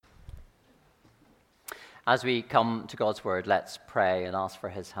As we come to God's word, let's pray and ask for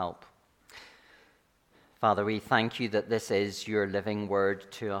his help. Father, we thank you that this is your living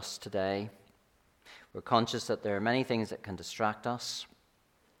word to us today. We're conscious that there are many things that can distract us,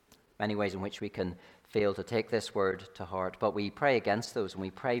 many ways in which we can fail to take this word to heart, but we pray against those, and we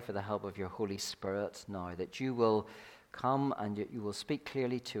pray for the help of your Holy Spirit now, that you will come and you will speak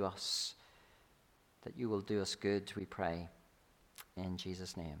clearly to us, that you will do us good, we pray. In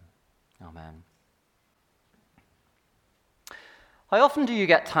Jesus' name, amen. How often do you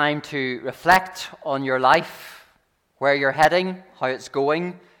get time to reflect on your life, where you're heading, how it's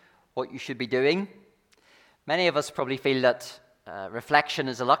going, what you should be doing? Many of us probably feel that reflection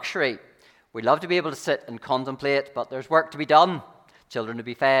is a luxury. We love to be able to sit and contemplate, but there's work to be done. Children to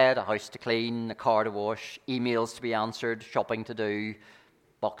be fed, a house to clean, a car to wash, emails to be answered, shopping to do,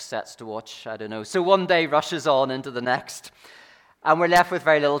 box sets to watch, I don't know. So one day rushes on into the next, and we're left with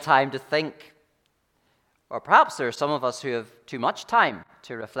very little time to think. Or perhaps there are some of us who have too much time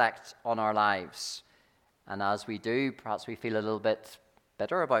to reflect on our lives. And as we do, perhaps we feel a little bit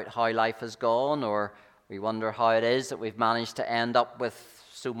bitter about how life has gone, or we wonder how it is that we've managed to end up with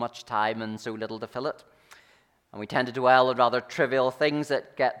so much time and so little to fill it. And we tend to dwell on rather trivial things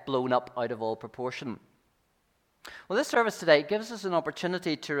that get blown up out of all proportion. Well, this service today gives us an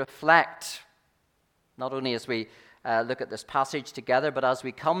opportunity to reflect, not only as we look at this passage together, but as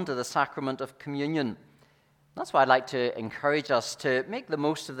we come to the sacrament of communion. That's why I'd like to encourage us to make the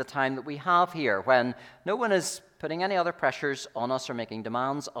most of the time that we have here, when no one is putting any other pressures on us or making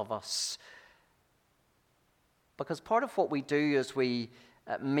demands of us. Because part of what we do as we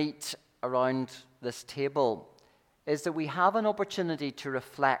meet around this table is that we have an opportunity to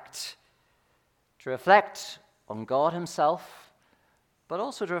reflect on God himself, but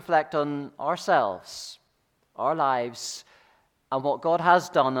also to reflect on ourselves, our lives, and what God has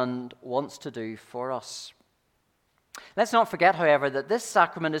done and wants to do for us. Let's not forget, however, that this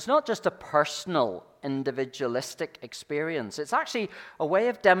sacrament is not just a personal, individualistic experience. It's actually a way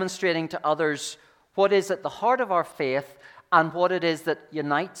of demonstrating to others what is at the heart of our faith and what it is that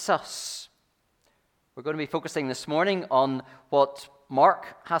unites us. We're going to be focusing this morning on what Mark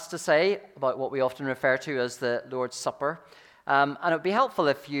has to say about what we often refer to as the Lord's Supper. And it would be helpful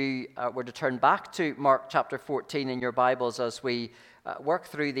if you were to turn back to Mark chapter 14 in your Bibles as we work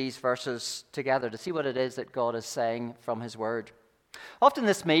through these verses together to see what it is that God is saying from his word. Often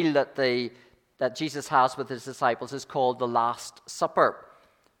this meal that Jesus has with his disciples is called the Last Supper,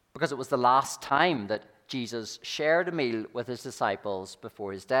 because it was the last time that Jesus shared a meal with his disciples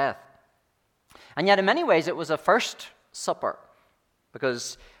before his death. And yet in many ways it was a first supper,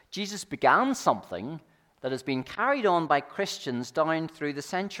 because Jesus began something that has been carried on by Christians down through the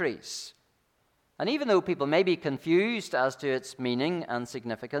centuries. And even though people may be confused as to its meaning and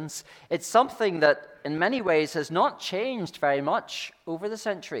significance, it's something that in many ways has not changed very much over the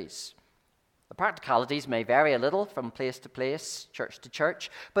centuries. The practicalities may vary a little from place to place, church to church,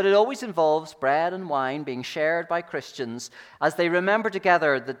 but it always involves bread and wine being shared by Christians as they remember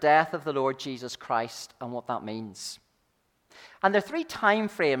together the death of the Lord Jesus Christ and what that means. And there are three time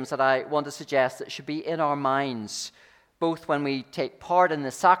frames that I want to suggest that should be in our minds, both when we take part in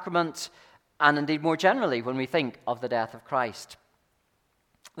the sacrament and indeed more generally when we think of the death of Christ.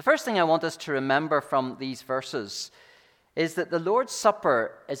 The first thing I want us to remember from these verses is that the Lord's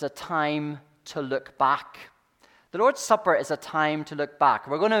Supper is a time to look back. The Lord's Supper is a time to look back.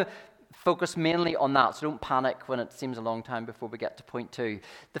 We're going to focus mainly on that, so don't panic when it seems a long time before we get to point two.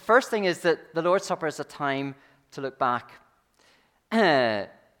 The first thing is that the Lord's Supper is a time to look back. Now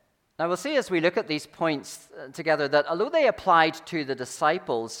we'll see as we look at these points together that although they applied to the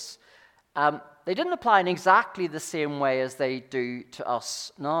disciples, they didn't apply in exactly the same way as they do to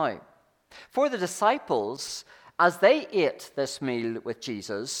us now. For the disciples, as they ate this meal with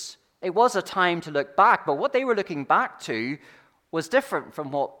Jesus, it was a time to look back, but what they were looking back to was different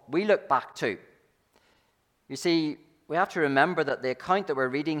from what we look back to. You see, we have to remember that the account that we're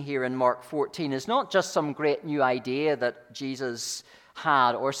reading here in Mark 14 is not just some great new idea that Jesus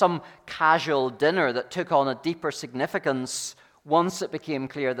had or some casual dinner that took on a deeper significance once it became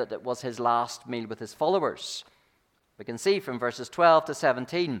clear that it was his last meal with his followers. We can see from verses 12 to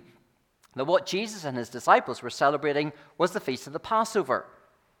 17 that what Jesus and his disciples were celebrating was the Feast of the Passover,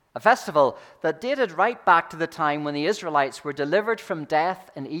 a festival that dated right back to the time when the Israelites were delivered from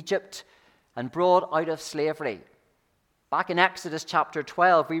death in Egypt and brought out of slavery. Back in Exodus chapter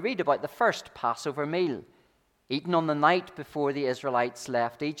 12, we read about the first Passover meal, eaten on the night before the Israelites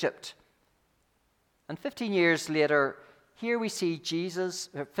left Egypt. And 15 years later, here we see Jesus,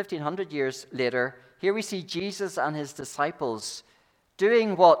 1,500 years later, here we see Jesus and his disciples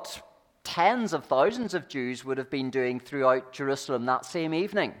doing what tens of thousands of Jews would have been doing throughout Jerusalem that same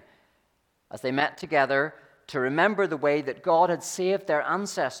evening, as they met together to remember the way that God had saved their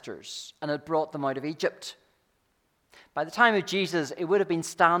ancestors and had brought them out of Egypt. By the time of Jesus, it would have been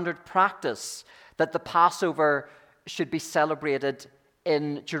standard practice that the Passover should be celebrated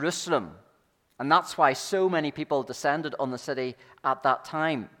in Jerusalem. And that's why so many people descended on the city at that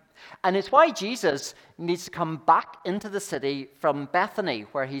time. And it's why Jesus needs to come back into the city from Bethany,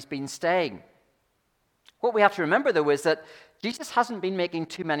 where he's been staying. What we have to remember, though, is that Jesus hasn't been making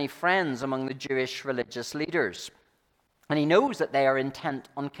too many friends among the Jewish religious leaders. And he knows that they are intent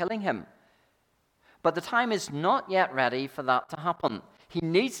on killing him. But the time is not yet ready for that to happen. He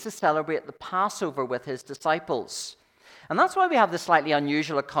needs to celebrate the Passover with his disciples. And that's why we have this slightly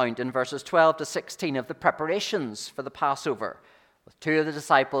unusual account in verses 12 to 16 of the preparations for the Passover, with two of the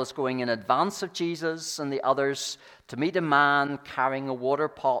disciples going in advance of Jesus and the others to meet a man carrying a water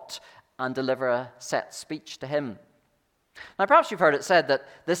pot and deliver a set speech to him. Now, perhaps you've heard it said that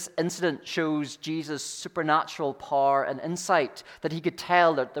this incident shows Jesus' supernatural power and insight, that he could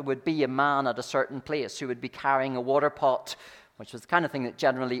tell that there would be a man at a certain place who would be carrying a water pot, which was the kind of thing that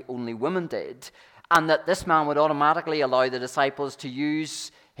generally only women did, and that this man would automatically allow the disciples to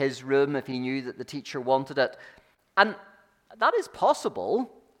use his room if he knew that the teacher wanted it. And that is possible,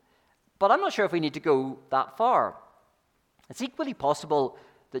 but I'm not sure if we need to go that far. It's equally possible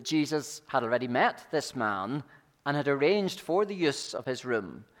that Jesus had already met this man and had arranged for the use of his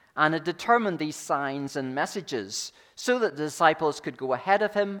room and had determined these signs and messages so that the disciples could go ahead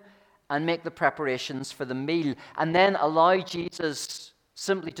of him and make the preparations for the meal and then allow Jesus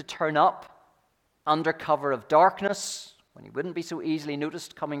simply to turn up under cover of darkness when he wouldn't be so easily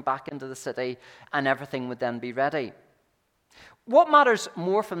noticed coming back into the city, and everything would then be ready. What matters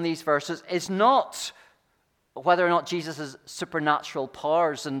more from these verses is not whether or not Jesus has supernatural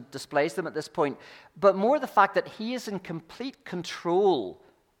powers and displays them at this point, but more the fact that he is in complete control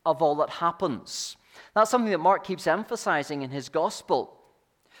of all that happens. That's something that Mark keeps emphasizing in his gospel,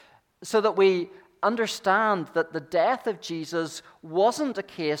 so that we understand that the death of Jesus wasn't a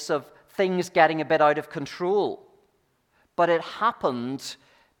case of things getting a bit out of control, but it happened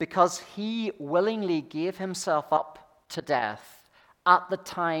because he willingly gave himself up to death at the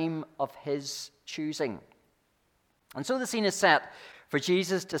time of his choosing. And so the scene is set for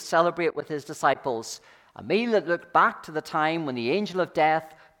Jesus to celebrate with his disciples a meal that looked back to the time when the angel of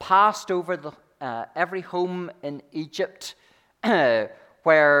death passed over every home in Egypt,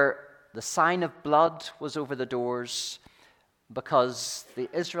 where the sign of blood was over the doors because the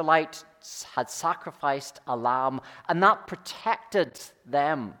Israelites had sacrificed a lamb, and that protected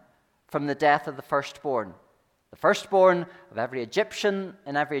them from the death of the firstborn. The firstborn of every Egyptian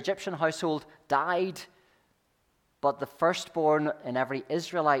in every Egyptian household died, but the firstborn in every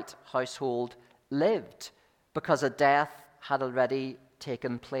Israelite household lived because a death had already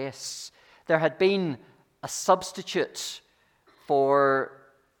taken place. There had been a substitute for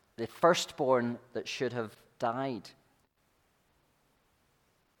the firstborn that should have died.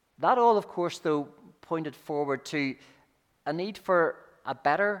 That all, of course, though, pointed forward to a need for a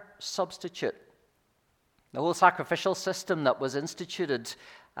better substitute. The whole sacrificial system that was instituted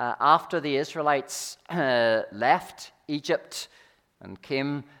after the Israelites left Egypt and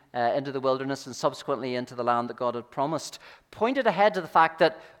came into the wilderness and subsequently into the land that God had promised pointed ahead to the fact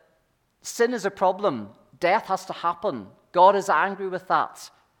that sin is a problem. Death has to happen. God is angry with that.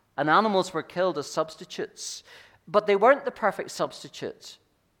 And animals were killed as substitutes. But they weren't the perfect substitute.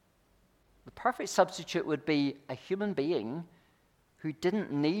 The perfect substitute would be a human being who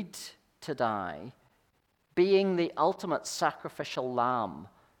didn't need to die, being the ultimate sacrificial lamb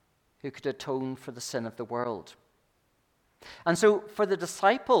who could atone for the sin of the world. And so for the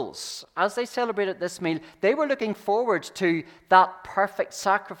disciples, as they celebrated this meal, they were looking forward to that perfect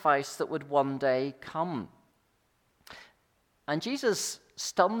sacrifice that would one day come. And Jesus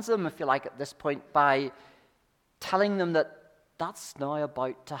stuns them, if you like, at this point by telling them that that's now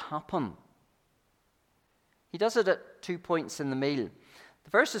about to happen. He does it at 2 points in the meal. The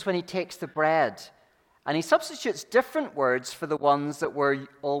first is when he takes the bread, and he substitutes different words for the ones that were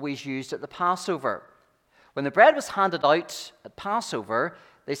always used at the Passover. When the bread was handed out at Passover,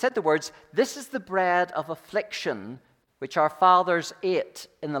 they said the words, "This is the bread of affliction which our fathers ate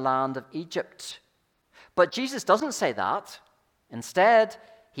in the land of Egypt." But Jesus doesn't say that. Instead,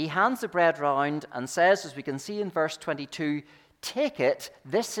 he hands the bread round and says, as we can see in verse 22, "Take it,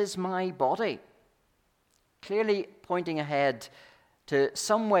 this is my body." Clearly pointing ahead to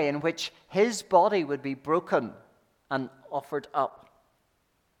some way in which his body would be broken and offered up.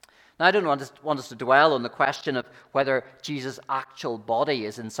 Now, I don't want us to dwell on the question of whether Jesus' actual body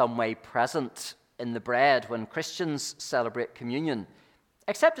is in some way present in the bread when Christians celebrate communion,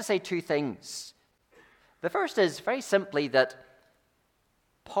 except to say two things. The first is very simply that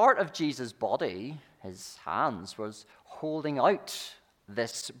part of Jesus' body, his hands, was holding out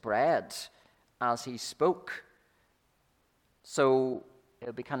this bread as he spoke. So it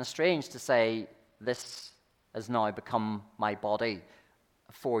would be kind of strange to say, this has now become my body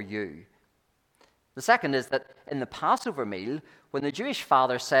for you. The second is that in the Passover meal, when the Jewish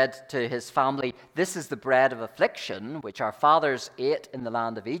father said to his family, "This is the bread of affliction, which our fathers ate in the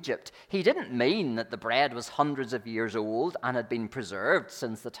land of Egypt," he didn't mean that the bread was hundreds of years old and had been preserved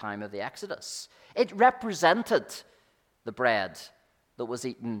since the time of the Exodus. It represented the bread that was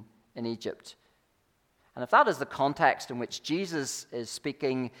eaten in Egypt. And if that is the context in which Jesus is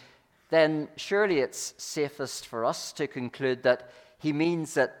speaking, then surely it's safest for us to conclude that he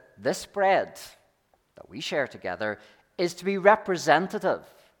means that this bread that we share together is to be representative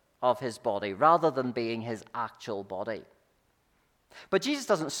of his body rather than being his actual body. But Jesus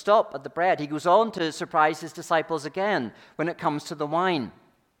doesn't stop at the bread. He goes on to surprise his disciples again when it comes to the wine.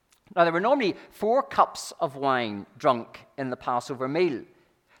 Now, there were normally 4 cups of wine drunk in the Passover meal.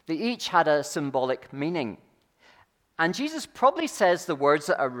 They each had a symbolic meaning. And Jesus probably says the words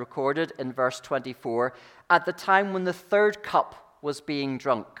that are recorded in verse 24 at the time when the 3rd cup was being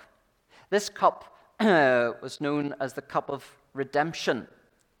drunk. This cup was known as the cup of redemption.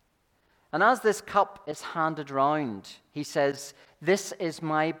 And as this cup is handed round, he says, "This is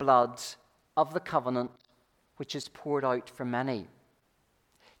my blood of the covenant, which is poured out for many."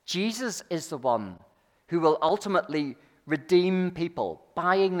 Jesus is the one who will ultimately redeem people,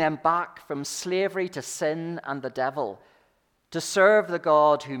 buying them back from slavery to sin and the devil, to serve the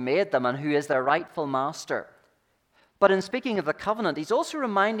God who made them and who is their rightful master. But in speaking of the covenant, he's also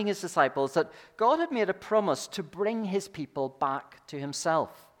reminding his disciples that God had made a promise to bring his people back to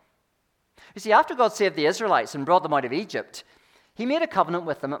himself. You see, after God saved the Israelites and brought them out of Egypt, he made a covenant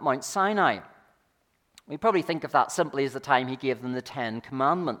with them at Mount Sinai. We probably think of that simply as the time he gave them the 10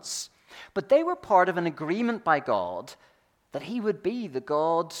 Commandments. But they were part of an agreement by God that he would be the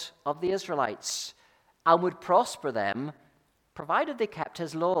God of the Israelites and would prosper them, provided they kept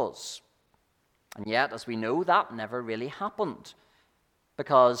his laws. And yet, as we know, that never really happened.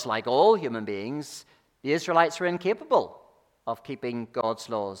 Because, like all human beings, the Israelites were incapable of keeping God's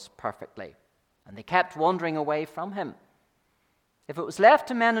laws perfectly. And they kept wandering away from him. If it was left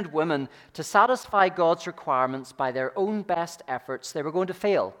to men and women to satisfy God's requirements by their own best efforts, they were going to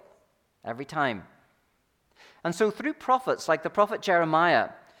fail every time. And so through prophets like the prophet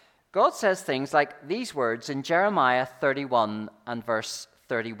Jeremiah, God says things like these words in Jeremiah 31 and verse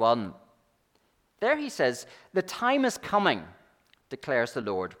 31. There he says, "The time is coming, declares the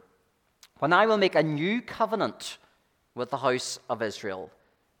Lord, when I will make a new covenant with the house of Israel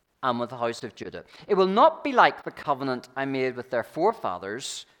and with the house of Judah. It will not be like the covenant I made with their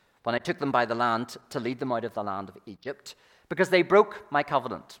forefathers when I took them by the land to lead them out of the land of Egypt, because they broke my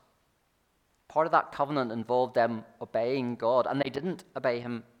covenant." Part of that covenant involved them obeying God, and they didn't obey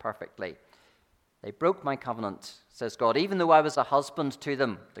him perfectly. "They broke my covenant," says God, "even though I was a husband to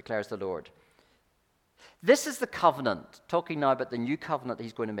them," declares the Lord. "This is the covenant," talking now about the new covenant that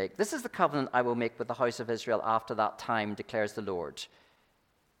he's going to make. "This is the covenant I will make with the house of Israel after that time, declares the Lord."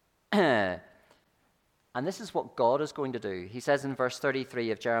 And this is what God is going to do. He says in verse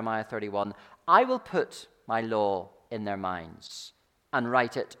 33 of Jeremiah 31, "I will put my law in their minds and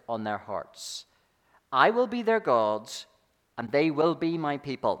write it on their hearts. I will be their God, and they will be my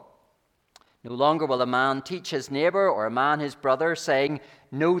people. No longer will a man teach his neighbor or a man his brother, saying,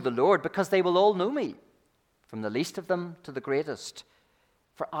 'Know the Lord,' because they will all know me, from the least of them to the greatest.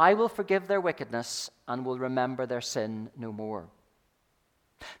 For I will forgive their wickedness and will remember their sin no more."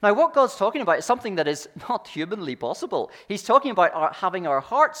 Now, what God's talking about is something that is not humanly possible. He's talking about having our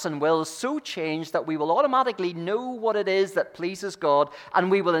hearts and wills so changed that we will automatically know what it is that pleases God,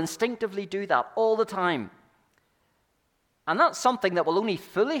 and we will instinctively do that all the time. And that's something that will only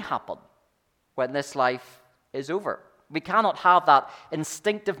fully happen when this life is over. We cannot have that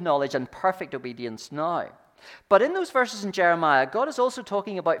instinctive knowledge and perfect obedience now. But in those verses in Jeremiah, God is also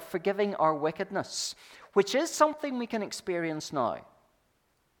talking about forgiving our wickedness, which is something we can experience now.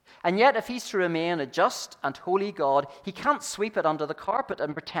 And yet, if he's to remain a just and holy God, he can't sweep it under the carpet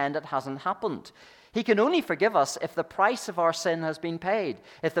and pretend it hasn't happened. He can only forgive us if the price of our sin has been paid,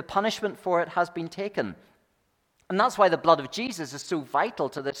 if the punishment for it has been taken. And that's why the blood of Jesus is so vital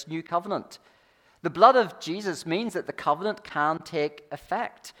to this new covenant. The blood of Jesus means that the covenant can take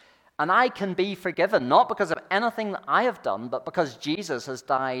effect. And I can be forgiven, not because of anything that I have done, but because Jesus has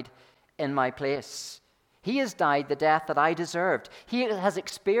died in my place. He has died the death that I deserved. He has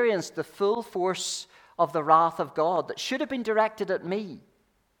experienced the full force of the wrath of God that should have been directed at me.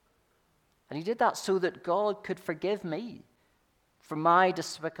 And he did that so that God could forgive me for my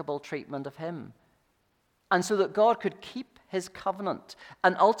despicable treatment of him. And so that God could keep his covenant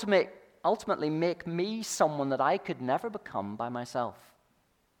and ultimately make me someone that I could never become by myself.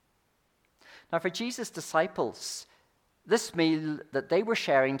 Now, for Jesus' disciples, this meal that they were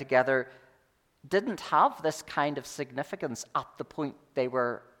sharing together didn't have this kind of significance at the point they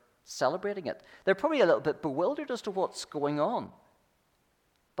were celebrating it. They're probably a little bit bewildered as to what's going on.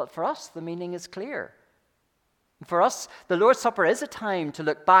 But for us, the meaning is clear. For us, the Lord's Supper is a time to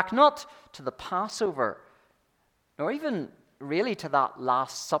look back, not to the Passover, nor even really to that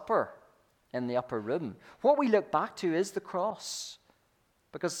Last Supper in the upper room. What we look back to is the cross.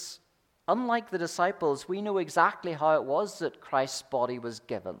 Because unlike the disciples, we know exactly how it was that Christ's body was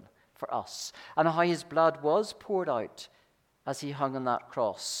given for us, and how his blood was poured out as he hung on that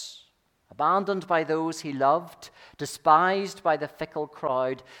cross, abandoned by those he loved, despised by the fickle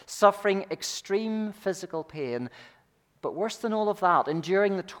crowd, suffering extreme physical pain, but worse than all of that,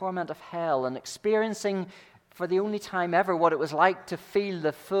 enduring the torment of hell and experiencing for the only time ever what it was like to feel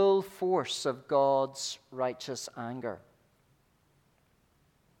the full force of God's righteous anger.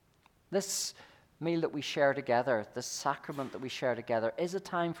 This meal that we share together, this sacrament that we share together, is a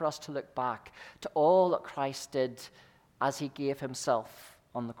time for us to look back to all that Christ did as he gave himself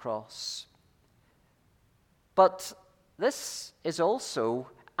on the cross. But this is also,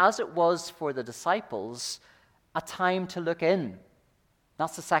 as it was for the disciples, a time to look in.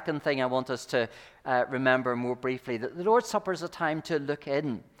 That's the second thing I want us to remember more briefly, that the Lord's Supper is a time to look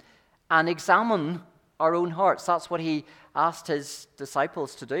in and examine our own hearts. That's what he asked his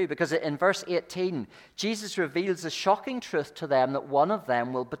disciples to do, because in verse 18, Jesus reveals a shocking truth to them that one of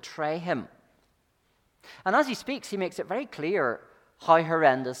them will betray him. And as he speaks, he makes it very clear how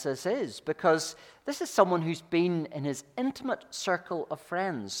horrendous this is, because this is someone who's been in his intimate circle of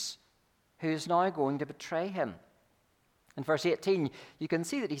friends who is now going to betray him. In verse 18, you can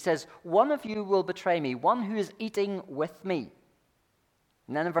see that he says, "One of you will betray me, one who is eating with me."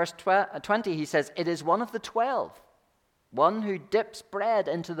 And then in verse 20, he says, "It is one of the 12, one who dips bread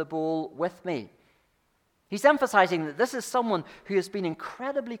into the bowl with me." He's emphasizing that this is someone who has been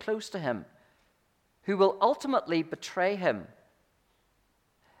incredibly close to him, who will ultimately betray him.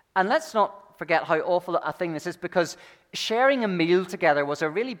 And let's not forget how awful a thing this is, because sharing a meal together was a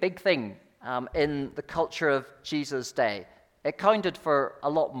really big thing in the culture of Jesus' day. It counted for a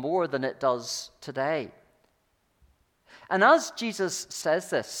lot more than it does today. And as Jesus says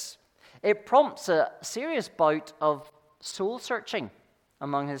this, it prompts a serious bout of soul-searching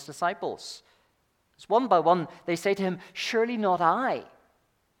among his disciples. As one by one, they say to him, "Surely not I."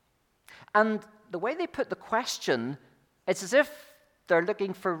 And the way they put the question, it's as if they're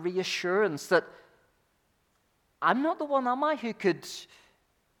looking for reassurance that I'm not the one, am I, who could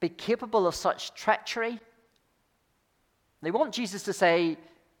be capable of such treachery? They want Jesus to say,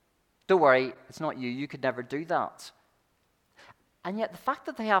 "Don't worry, it's not you, you could never do that." And yet the fact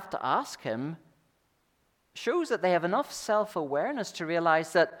that they have to ask him shows that they have enough self-awareness to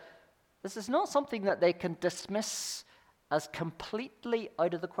realize that this is not something that they can dismiss as completely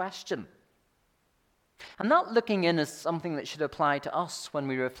out of the question. And that looking in is something that should apply to us when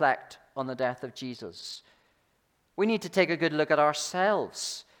we reflect on the death of Jesus. We need to take a good look at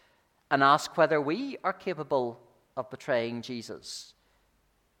ourselves and ask whether we are capable of betraying Jesus.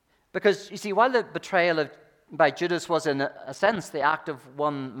 Because, you see, while the betrayal by Judas was in a sense the act of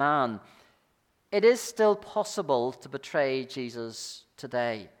one man, it is still possible to betray Jesus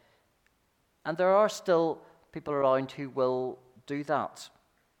today. And there are still people around who will do that.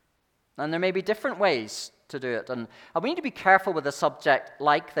 And there may be different ways to do it. And we need to be careful with a subject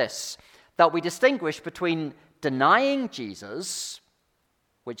like this, that we distinguish between denying Jesus,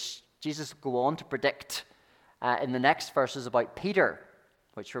 which Jesus will go on to predict in the next verses about Peter,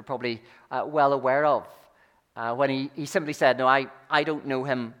 which we're probably well aware of, when he simply said, "No, I don't know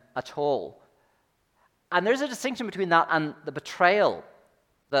him at all." And there's a distinction between that and the betrayal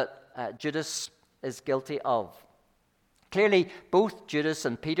that Judas is guilty of. Clearly, both Judas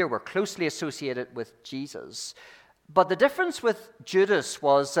and Peter were closely associated with Jesus. But the difference with Judas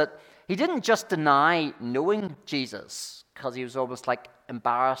was that he didn't just deny knowing Jesus, because he was almost like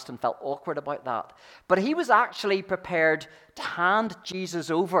embarrassed and felt awkward about that. But he was actually prepared to hand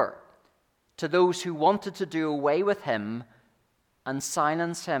Jesus over to those who wanted to do away with him and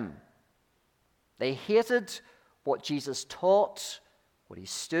silence him. They hated what Jesus taught, what he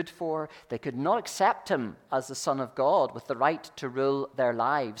stood for. They could not accept him as the Son of God with the right to rule their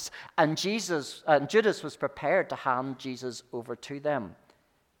lives. And Judas was prepared to hand Jesus over to them.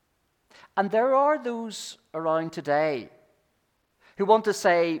 And there are those around today who want to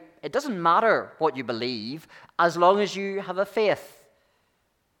say, it doesn't matter what you believe as long as you have a faith.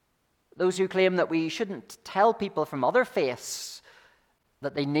 Those who claim that we shouldn't tell people from other faiths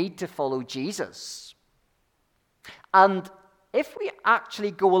that they need to follow Jesus. And if we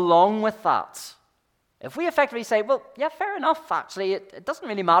actually go along with that, if we effectively say, well, yeah, fair enough, actually, it doesn't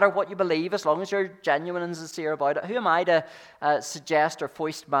really matter what you believe as long as you're genuine and sincere about it. Who am I to suggest or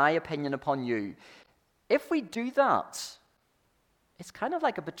foist my opinion upon you? If we do that, it's kind of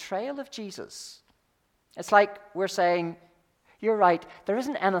like a betrayal of Jesus. It's like we're saying, you're right, there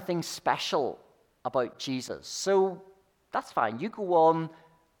isn't anything special about Jesus. So that's fine. You go on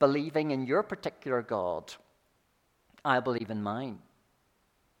believing in your particular God. I believe in mine.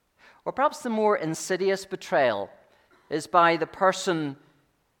 Or perhaps the more insidious betrayal is by the person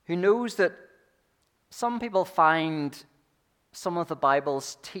who knows that some people find some of the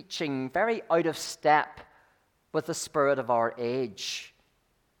Bible's teaching very out of step with the spirit of our age.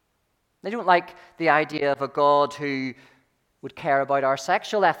 They don't like the idea of a God who would care about our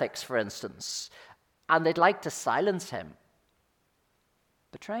sexual ethics, for instance, and they'd like to silence him.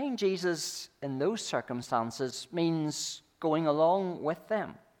 Betraying Jesus in those circumstances means going along with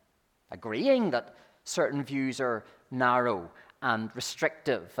them, agreeing that certain views are narrow and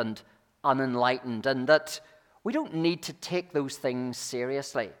restrictive and unenlightened, and that we don't need to take those things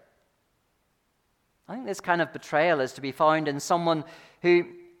seriously. I think this kind of betrayal is to be found in someone who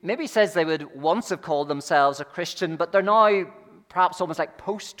maybe says they would once have called themselves a Christian, but they're now perhaps almost like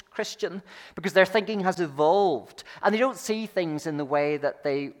post-Christian, because their thinking has evolved, and they don't see things in the way that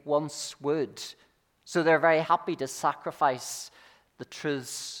they once would. So they're very happy to sacrifice the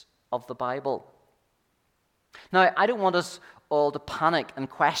truths of the Bible. Now, I don't want us all to panic and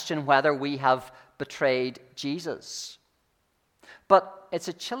question whether we have betrayed Jesus. But it's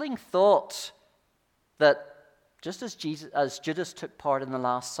a chilling thought that just as Judas took part in the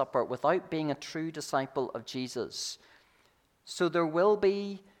Last Supper without being a true disciple of Jesus, so there will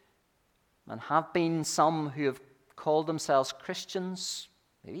be and have been some who have called themselves Christians,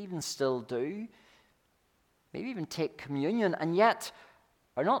 maybe even still do, maybe even take communion, and yet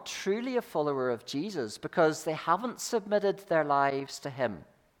are not truly a follower of Jesus because they haven't submitted their lives to him.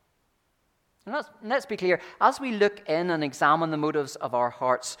 And let's be clear, as we look in and examine the motives of our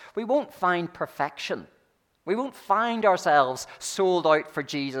hearts, we won't find perfection. We won't find ourselves sold out for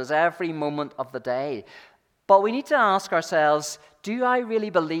Jesus every moment of the day. But we need to ask ourselves, do I really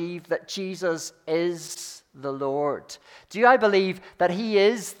believe that Jesus is the Lord? Do I believe that he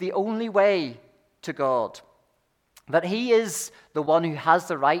is the only way to God? That he is the one who has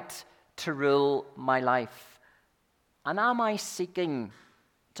the right to rule my life? And am I seeking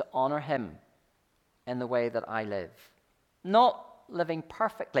to honor him in the way that I live? Not living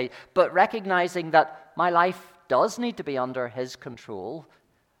perfectly, but recognizing that my life does need to be under his control,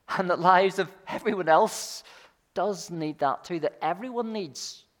 and that lives of everyone else does need that too, that everyone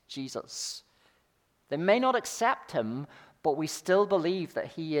needs Jesus. They may not accept him, but we still believe that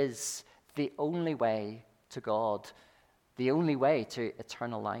he is the only way to God, the only way to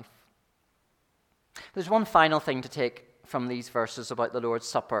eternal life. There's one final thing to take from these verses about the Lord's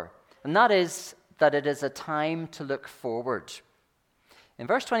Supper, and that is that it is a time to look forward. In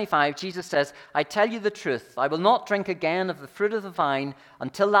verse 25, Jesus says, I tell you the truth, I will not drink again of the fruit of the vine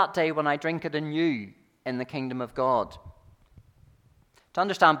until that day when I drink it anew in the kingdom of God. To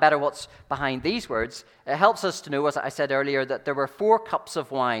understand better what's behind these words, it helps us to know, as I said earlier, that there were 4 cups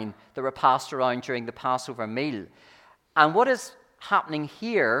of wine that were passed around during the Passover meal. And what is happening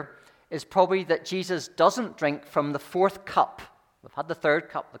here is probably that Jesus doesn't drink from the 4th cup. We've had the 3rd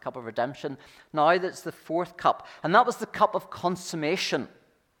cup, the cup of redemption. Now that's the 4th cup. And that was the cup of consummation,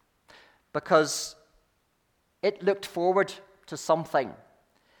 because it looked forward to something.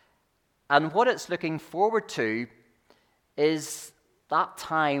 And what it's looking forward to is that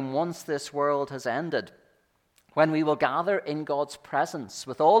time, once this world has ended, when we will gather in God's presence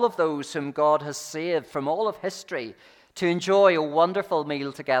with all of those whom God has saved from all of history to enjoy a wonderful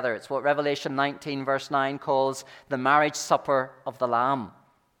meal together. It's what Revelation 19 verse 9 calls the marriage supper of the Lamb.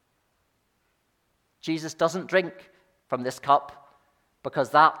 Jesus doesn't drink from this cup because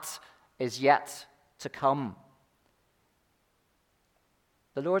that is yet to come.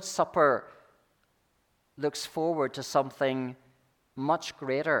 The Lord's Supper looks forward to something much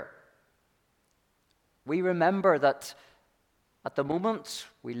greater. We remember that at the moment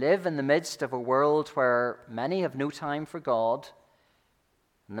we live in the midst of a world where many have no time for God,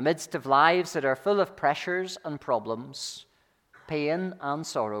 in the midst of lives that are full of pressures and problems, pain and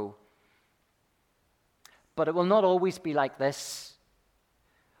sorrow. But it will not always be like this.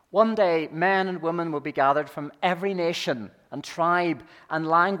 One day, men and women will be gathered from every nation and tribe and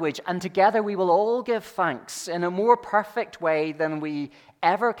language, and together we will all give thanks in a more perfect way than we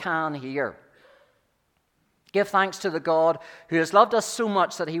ever can here. Give thanks to the God who has loved us so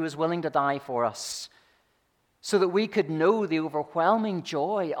much that he was willing to die for us, so that we could know the overwhelming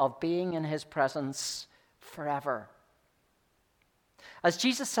joy of being in his presence forever. As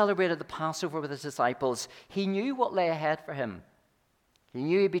Jesus celebrated the Passover with his disciples, he knew what lay ahead for him. He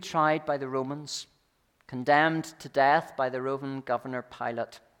knew he'd be tried by the Romans, condemned to death by the Roman governor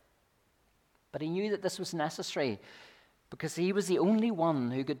Pilate. But he knew that this was necessary because he was the only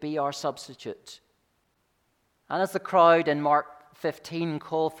one who could be our substitute. And as the crowd in Mark 15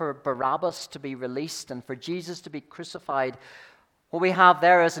 called for Barabbas to be released and for Jesus to be crucified, what we have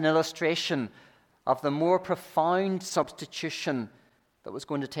there is an illustration of the more profound substitution that was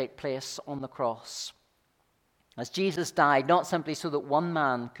going to take place on the cross. As Jesus died, not simply so that one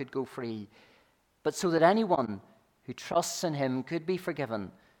man could go free, but so that anyone who trusts in him could be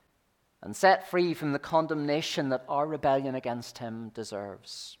forgiven and set free from the condemnation that our rebellion against him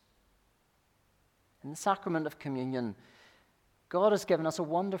deserves. In the sacrament of communion, God has given us a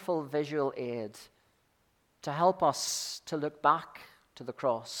wonderful visual aid to help us to look back to the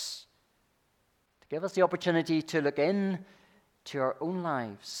cross, to give us the opportunity to look in to our own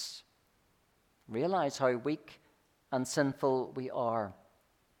lives, realize how weak and sinful we are,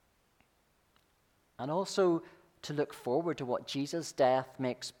 and also to look forward to what Jesus' death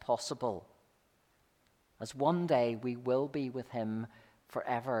makes possible, as one day we will be with him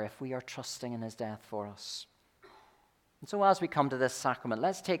forever if we are trusting in his death for us. And so as we come to this sacrament,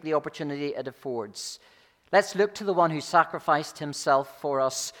 let's take the opportunity it affords. Let's look to the one who sacrificed himself for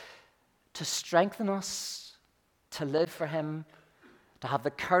us to strengthen us, to live for him, to have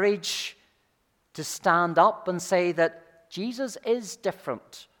the courage to stand up and say that Jesus is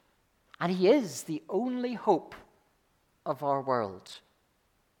different and he is the only hope of our world.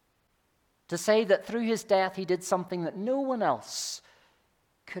 To say that through his death he did something that no one else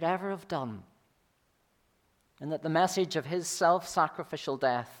could ever have done, and that the message of his self-sacrificial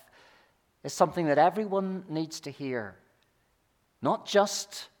death is something that everyone needs to hear, not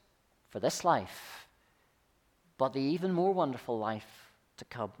just for this life, but the even more wonderful life to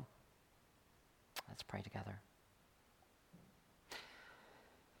come. Let's pray together.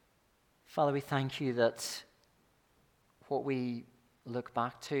 Father, we thank you that what we look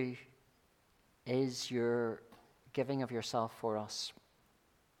back to is your giving of yourself for us.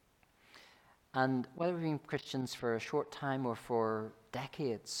 And whether we've been Christians for a short time or for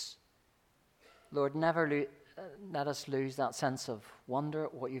decades, Lord, never let us lose that sense of wonder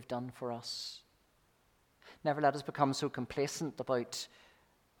at what you've done for us. Never let us become so complacent about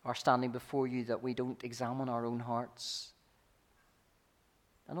our standing before you that we don't examine our own hearts.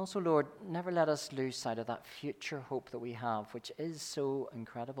 And also, Lord, never let us lose sight of that future hope that we have, which is so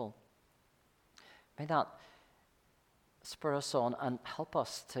incredible. May that spur us on and help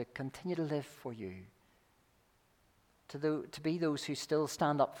us to continue to live for you, to be those who still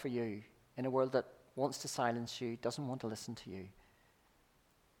stand up for you in a world that wants to silence you, doesn't want to listen to you.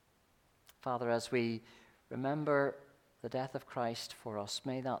 Father, as we remember the death of Christ for us,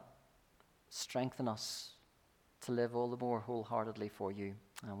 may that strengthen us to live all the more wholeheartedly for you.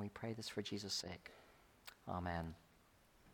 And we pray this for Jesus' sake. Amen.